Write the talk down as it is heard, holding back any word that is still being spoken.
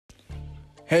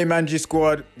Hey Manji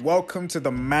Squad, welcome to the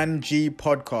Manji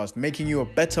podcast, making you a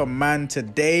better man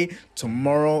today,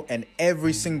 tomorrow, and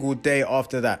every single day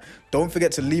after that. Don't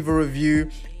forget to leave a review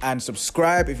and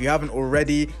subscribe if you haven't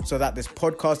already so that this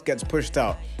podcast gets pushed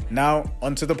out. Now,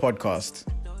 onto the podcast.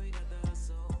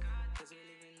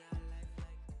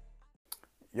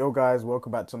 Yo guys,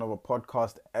 welcome back to another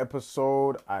podcast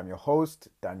episode. I'm your host,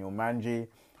 Daniel Manji.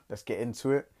 Let's get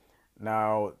into it.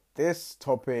 Now, this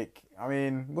topic,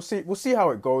 we'll see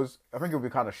how it goes. I think it'll be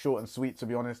kind of short and sweet, to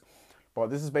be honest. But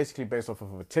this is basically based off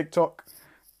of a TikTok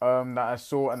that I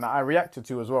saw and that I reacted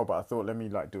to as well. But I thought, let me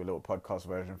do a little podcast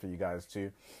version for you guys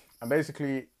too. And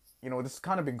basically, this has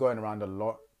kind of been going around a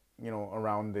lot,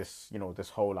 around this, this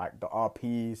whole the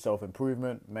RP,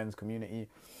 self-improvement, men's community.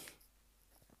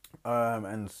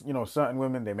 And certain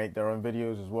women, they make their own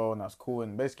videos as well, and that's cool.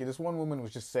 And basically, this one woman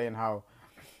was just saying how,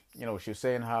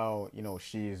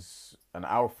 she's an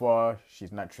alpha.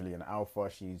 She's naturally an alpha.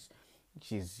 She's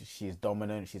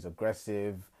dominant. She's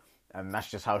aggressive, and that's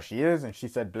just how she is. And she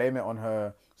said, blame it on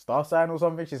her star sign or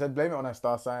something. She said, blame it on her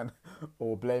star sign,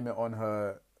 or blame it on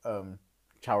her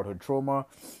childhood trauma,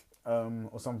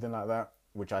 or something like that.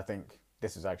 Which I think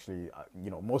this is actually,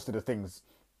 most of the things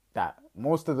that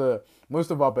most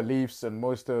of our beliefs and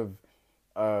most of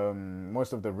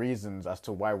the reasons as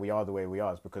to why we are the way we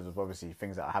are is because of obviously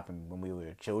things that happened when we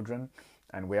were children,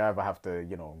 and we either have to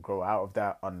grow out of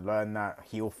that, unlearn that,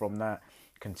 heal from that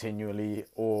continually,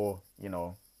 or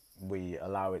we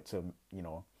allow it to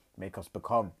make us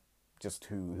become just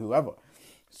whoever.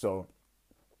 So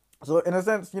in a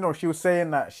sense, she was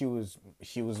saying that she was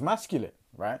masculine,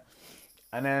 right?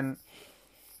 And then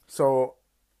so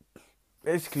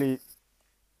basically,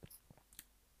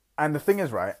 and the thing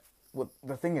is, right,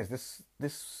 this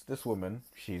woman,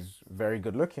 she's very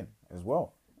good looking as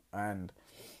well. And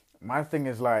my thing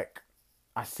is, I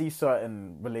see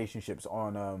certain relationships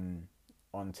on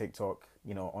TikTok,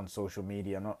 on social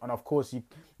media, and of course you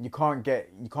can't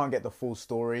get the full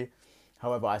story.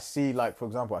 However, I see, for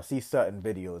example, I see certain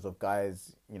videos of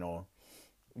guys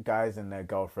and their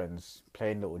girlfriends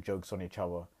playing little jokes on each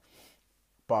other.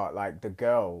 But the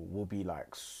girl will be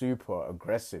super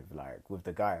aggressive with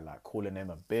the guy, calling him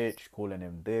a bitch, calling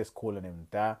him this, calling him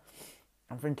that.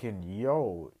 I'm thinking,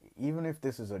 yo, even if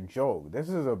this is a joke, this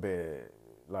is a bit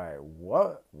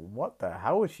what the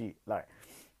hell is she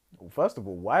first of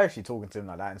all, why is she talking to him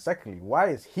like that? And secondly,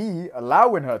 why is he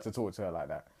allowing her to talk to her like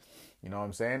that? You know what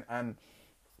I'm saying? And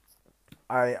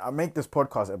I make this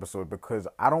podcast episode because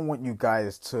I don't want you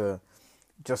guys to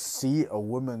just see a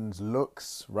woman's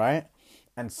looks, right?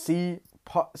 And see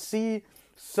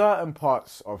certain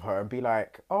parts of her and be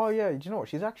like, oh yeah, do you know what?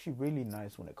 She's actually really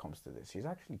nice when it comes to this. She's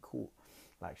actually cool.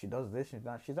 She does this, she's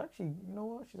that. She's actually,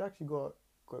 she's actually got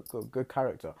good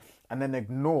character. And then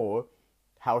ignore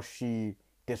how she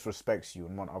disrespects you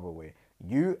in one other way.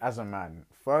 You as a man,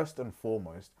 first and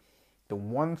foremost, the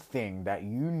one thing that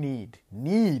you need,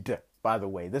 by the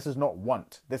way, this is not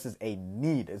want. This is a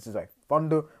need. This is a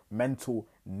fundamental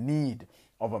need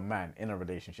of a man in a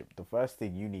relationship. The first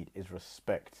thing you need is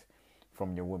respect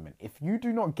from your woman. If you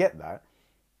do not get that,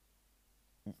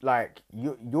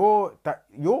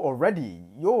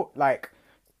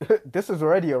 this is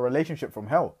already a relationship from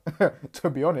hell, to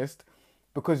be honest,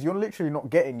 because you're literally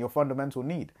not getting your fundamental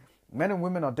need. Men and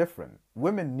women are different.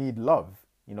 Women need love,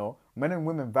 Men and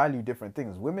women value different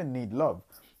things. Women need love.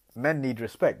 Men need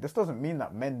respect. This doesn't mean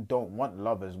that men don't want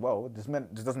love as well. This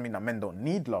doesn't mean that men don't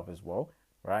need love as well,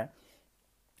 right?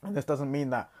 And this doesn't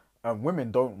mean that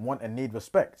women don't want and need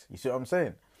respect. You see what I'm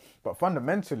saying? But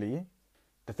fundamentally,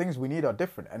 the things we need are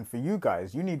different. And for you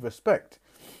guys, you need respect.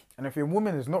 And if your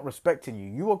woman is not respecting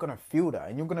you, you are going to feel that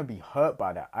and you're going to be hurt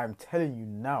by that. I'm telling you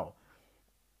now.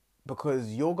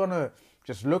 Because you're going to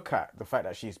just look at the fact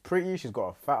that she's pretty, she's got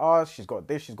a fat ass, she's got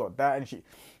this, she's got that.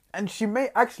 And she may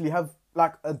actually have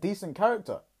a decent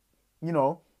character,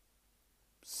 60%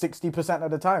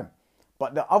 of the time.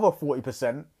 But the other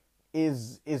 40%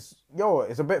 is it's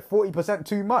a bit 40%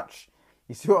 too much.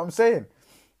 You see what I'm saying?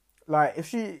 If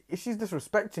she's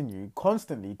disrespecting you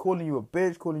constantly, calling you a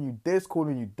bitch, calling you this,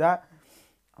 calling you that,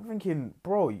 I'm thinking,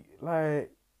 bro,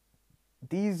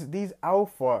 these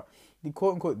alpha, the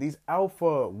quote unquote, these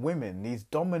alpha women, these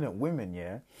dominant women,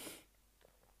 yeah,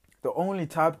 the only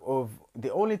type of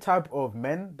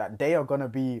men that they are gonna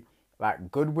be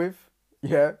good with,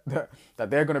 yeah, that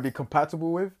they're gonna be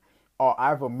compatible with, are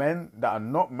either men that are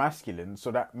not masculine,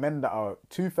 so that men that are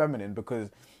too feminine,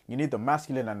 because you need the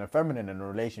masculine and the feminine in a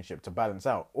relationship to balance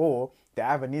out, or they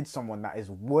either need someone that is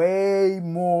way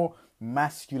more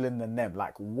masculine than them,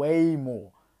 way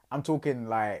more. I'm talking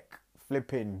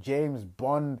flipping James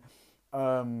Bond,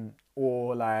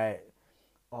 or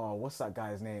oh, what's that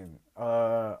guy's name?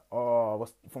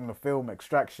 What's from the film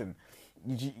Extraction?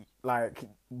 Like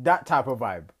that type of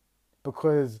vibe,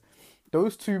 because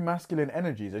those two masculine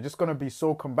energies are just gonna be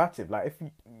so combative. Like if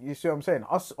you see what I'm saying,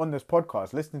 us on this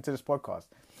podcast, listening to this podcast,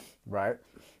 right?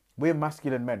 We're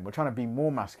masculine men. We're trying to be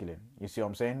more masculine. You see what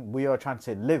I'm saying? We are trying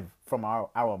to live from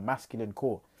our masculine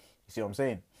core. You see what I'm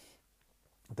saying?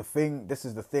 This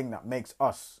is the thing that makes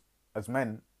us as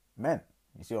men, men.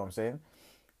 You see what I'm saying?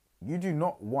 You do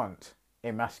not want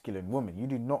a masculine woman. You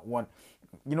do not want,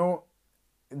 you know,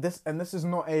 this is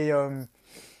not a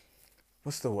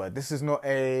what's the word? This is not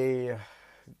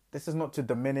to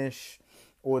diminish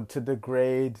or to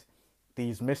degrade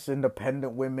these Miss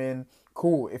Independent women.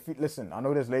 Cool. If you listen, I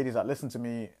know there's ladies that listen to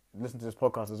this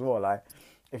podcast as well. Like,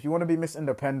 if you want to be Miss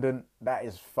Independent, that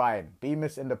is fine. Be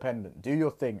Miss Independent. Do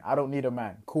your thing. I don't need a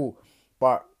man. Cool.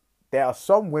 But there are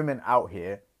some women out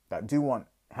here that do want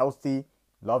healthy,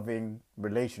 loving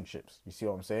relationships. You see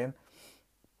what I'm saying?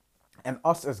 And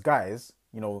us as guys,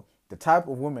 the type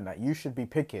of woman that you should be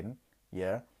picking,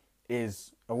 yeah,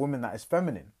 is a woman that is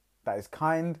feminine, that is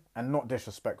kind and not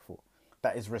disrespectful,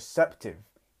 that is receptive,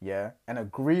 yeah, and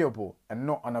agreeable and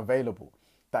not unavailable,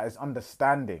 that is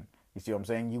understanding. You see what I'm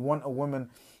saying? You want a woman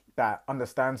that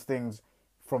understands things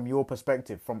from your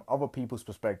perspective, from other people's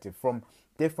perspective, from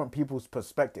different people's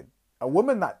perspective. A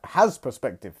woman that has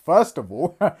perspective, first of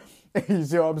all. You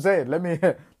see what I'm saying?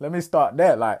 Let me start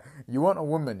there. Like, you want a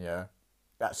woman, yeah,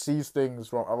 that sees things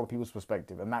from other people's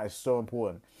perspective, and that is so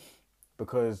important,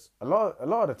 because a lot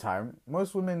of the time,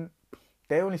 most women,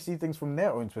 they only see things from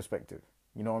their own perspective.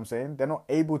 You know what I'm saying? They're not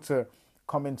able to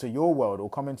come into your world or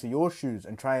come into your shoes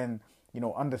and try and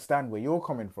understand where you're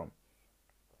coming from.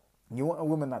 You want a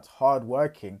woman that's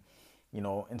hardworking,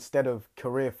 instead of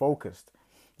career focused.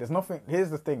 There's nothing.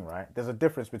 Here's the thing, right? There's a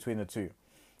difference between the two.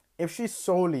 If she's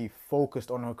solely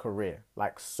focused on her career,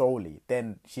 like solely,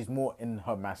 then she's more in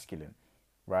her masculine,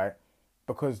 right?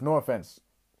 Because no offense,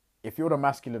 if you're the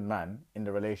masculine man in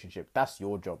the relationship, that's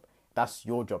your job. That's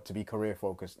your job, to be career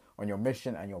focused on your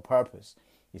mission and your purpose.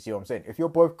 You see what I'm saying? If you're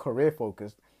both career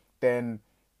focused, then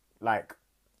like,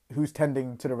 who's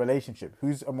tending to the relationship?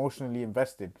 Who's emotionally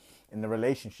invested in the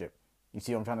relationship? You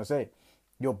see what I'm trying to say?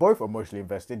 You're both emotionally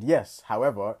invested, yes.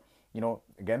 However,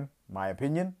 again, my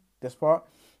opinion, this part,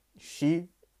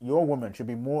 your woman should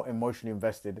be more emotionally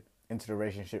invested into the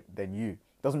relationship than you.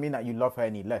 Doesn't mean that you love her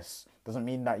any less. Doesn't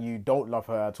mean that you don't love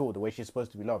her at all, the way she's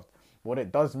supposed to be loved. What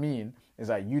it does mean is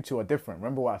that you two are different.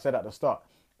 Remember what I said at the start.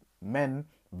 Men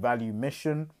value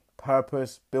mission,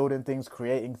 purpose, building things,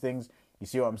 creating things. You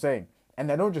see what I'm saying? And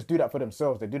they don't just do that for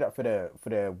themselves. They do that for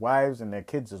their wives and their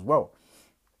kids as well.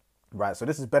 Right? So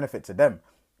this is benefit to them.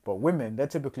 But women, they're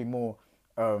typically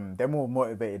they're more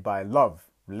motivated by love,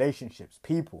 relationships,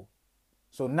 people.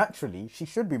 So naturally, she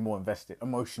should be more invested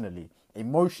emotionally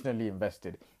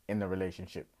invested in the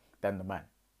relationship than the man.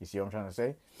 You see what I'm trying to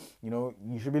say? You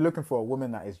should be looking for a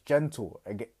woman that is gentle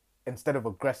instead of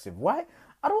aggressive. Why?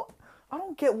 I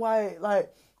don't get why.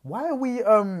 Like, why are we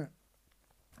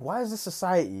why is this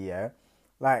society, yeah?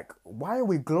 Like, why are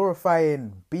we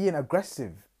glorifying being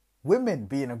aggressive? Women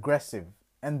being aggressive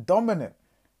and dominant.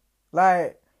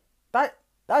 Like,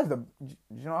 that's do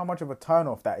you know how much of a turn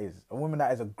off that is? A woman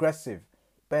that is aggressive,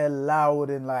 bare loud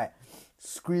and like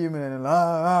screaming and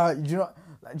do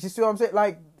you see what I'm saying?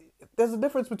 Like, there's a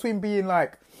difference between being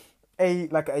like a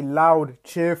loud,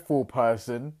 cheerful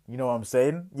person, you know what I'm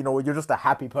saying? You're just a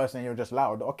happy person and you're just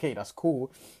loud. Okay, that's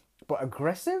cool. But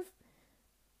aggressive?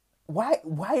 Why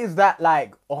is that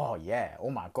like, oh yeah, oh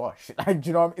my gosh. Like, do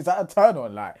you know what I mean? Is that a turn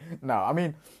on? Like, no, I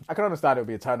mean, I can understand it would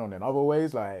be a turn on in other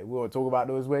ways, like we'll talk about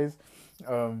those ways.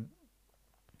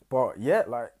 But yeah,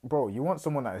 like, bro, you want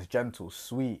someone that is gentle,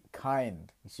 sweet,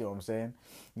 kind. You see what I'm saying?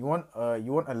 You want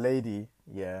a lady,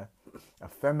 yeah, a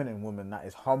feminine woman that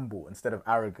is humble instead of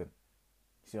arrogant.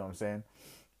 You see what I'm saying?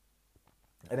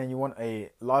 And then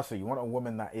lastly, you want a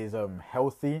woman that is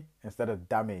healthy instead of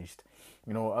damaged.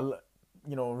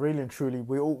 Really and truly,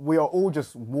 we are all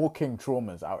just walking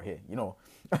traumas out here.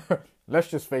 Let's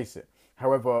just face it.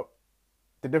 However,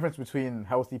 the difference between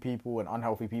healthy people and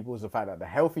unhealthy people is the fact that the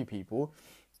healthy people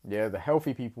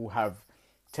have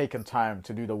taken time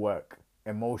to do the work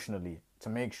emotionally to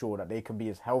make sure that they can be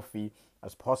as healthy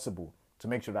as possible, to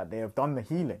make sure that they have done the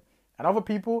healing. And other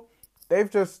people, they've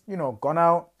just, gone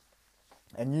out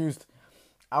and used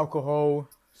alcohol,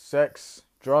 sex,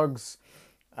 drugs,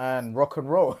 and rock and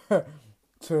roll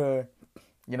to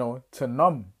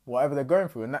numb whatever they're going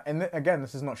through. And again,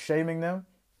 this is not shaming them.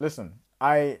 Listen,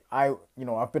 I've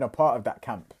been a part of that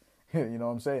camp. You know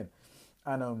what I'm saying?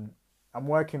 And I'm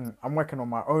working on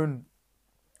my own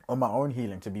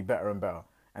healing to be better and better.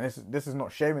 And this is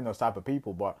not shaming those type of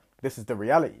people, but this is the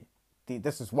reality.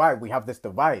 This is why we have this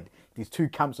divide, these two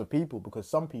camps of people, because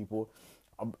some people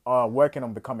are working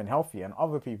on becoming healthy and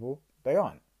other people, they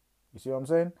aren't. You see what I'm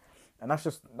saying? And that's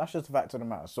just a fact of the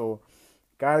matter. So,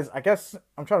 guys, I guess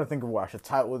I'm trying to think of what I should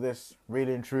title this,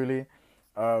 really and truly.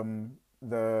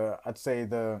 I'd say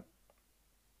the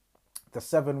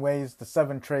 7 ways, the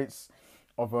 7 traits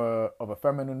of a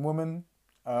feminine woman.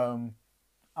 I'm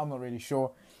not really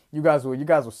sure. You guys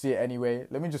will see it anyway.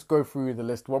 Let me just go through the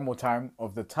list one more time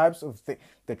of the types of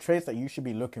the traits that you should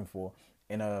be looking for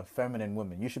in a feminine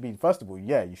woman. You should be, first of all,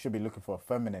 you should be looking for a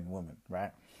feminine woman,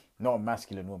 right? Not a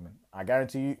masculine woman. I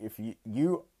guarantee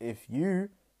you, if you,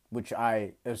 which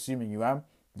I assuming you am,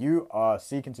 you are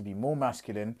seeking to be more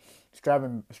masculine,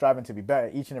 striving to be better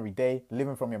each and every day,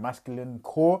 living from your masculine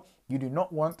core, you do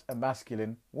not want a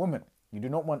masculine woman. You do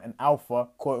not want an alpha,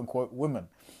 quote unquote, woman.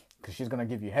 Because she's going to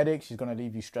give you headaches, she's going to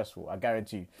leave you stressful. I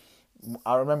guarantee you.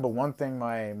 I remember one thing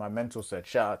my mentor said,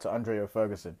 shout out to Andre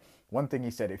Ferguson. One thing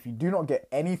he said, if you do not get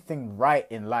anything right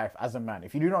in life as a man,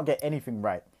 if you do not get anything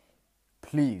right,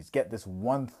 please get this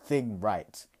one thing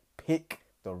right. Pick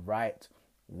the right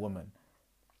woman.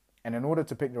 And in order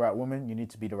to pick the right woman, you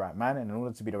need to be the right man. And in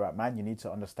order to be the right man, you need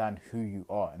to understand who you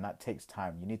are. And that takes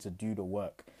time. You need to do the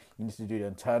work. You need to do the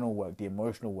internal work, the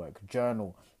emotional work,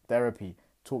 journal, therapy,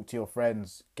 talk to your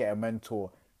friends, get a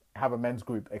mentor, have a men's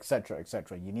group, etc.,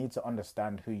 etc. You need to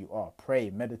understand who you are. Pray,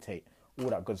 meditate, all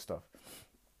that good stuff.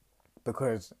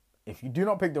 Because if you do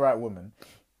not pick the right woman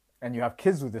and you have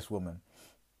kids with this woman,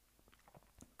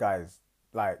 guys,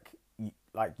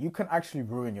 you can actually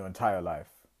ruin your entire life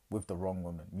with the wrong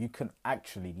woman. You can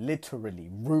actually literally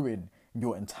ruin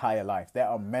your entire life. There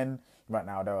are men right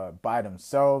now that are by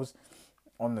themselves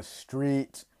on the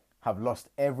street, have lost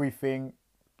everything,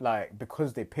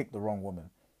 because they picked the wrong woman.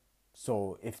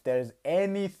 So if there's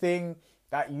anything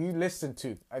that you listen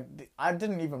to, I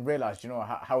didn't even realize,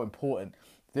 how important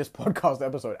this podcast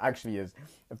episode actually is.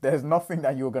 If there's nothing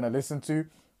that you're going to listen to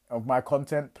of my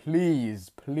content,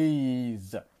 please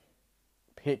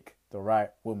pick the right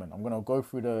woman. I'm going to go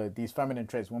through these feminine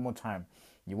traits one more time.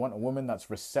 You want a woman that's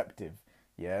receptive,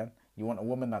 yeah? You want a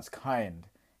woman that's kind,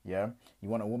 yeah? You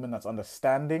want a woman that's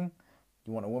understanding.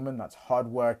 You want a woman that's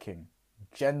hardworking,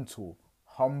 gentle,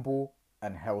 humble,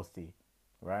 and healthy,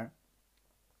 right?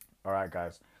 All right,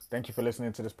 guys. Thank you for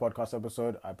listening to this podcast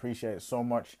episode. I appreciate it so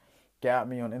much. Get at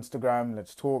me on Instagram.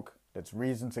 Let's talk. Let's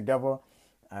reason together.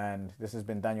 And this has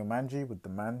been Daniel Manji with the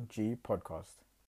Man G Podcast.